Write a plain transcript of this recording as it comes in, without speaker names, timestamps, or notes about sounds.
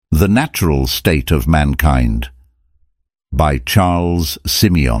The Natural State of Mankind, by Charles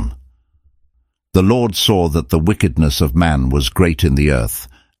Simeon. The Lord saw that the wickedness of man was great in the earth,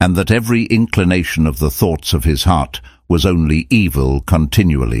 and that every inclination of the thoughts of his heart was only evil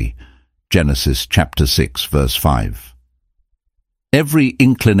continually. Genesis chapter 6, verse 5. Every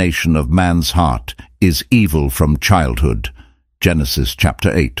inclination of man's heart is evil from childhood. Genesis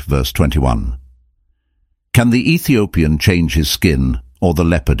chapter 8, verse 21. Can the Ethiopian change his skin, or the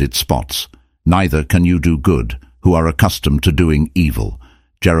leopard its spots? Neither can you do good, who are accustomed to doing evil.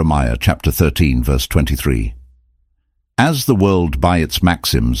 Jeremiah chapter 13, verse 23. As the world by its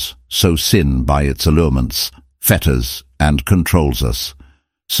maxims, so sin by its allurements, fetters and controls us.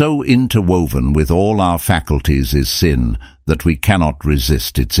 So interwoven with all our faculties is sin that we cannot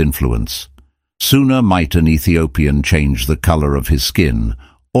resist its influence. Sooner might an Ethiopian change the color of his skin,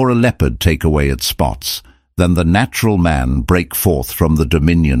 or a leopard take away its spots, than the natural man break forth from the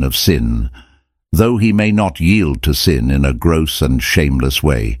dominion of sin. Though he may not yield to sin in a gross and shameless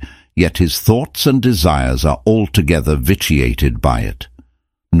way, yet his thoughts and desires are altogether vitiated by it.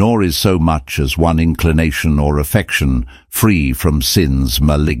 Nor is so much as one inclination or affection free from sin's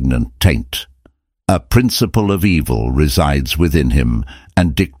malignant taint. A principle of evil resides within him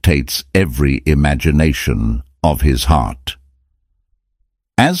and dictates every imagination of his heart.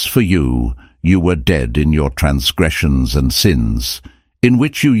 As for you, you were dead in your transgressions and sins, in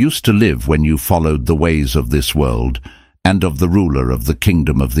which you used to live when you followed the ways of this world, and of the ruler of the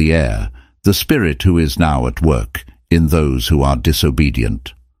kingdom of the air, the Spirit who is now at work in those who are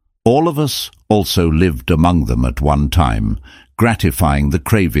disobedient. All of us also lived among them at one time, gratifying the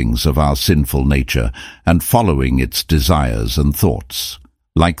cravings of our sinful nature, and following its desires and thoughts.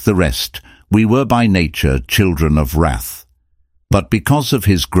 Like the rest, we were by nature children of wrath. But because of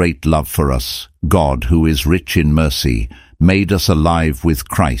his great love for us, God, who is rich in mercy, made us alive with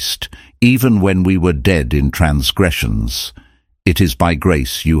Christ, even when we were dead in transgressions. It is by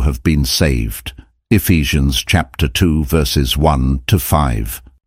grace you have been saved. Ephesians chapter 2, verses 1 to 5.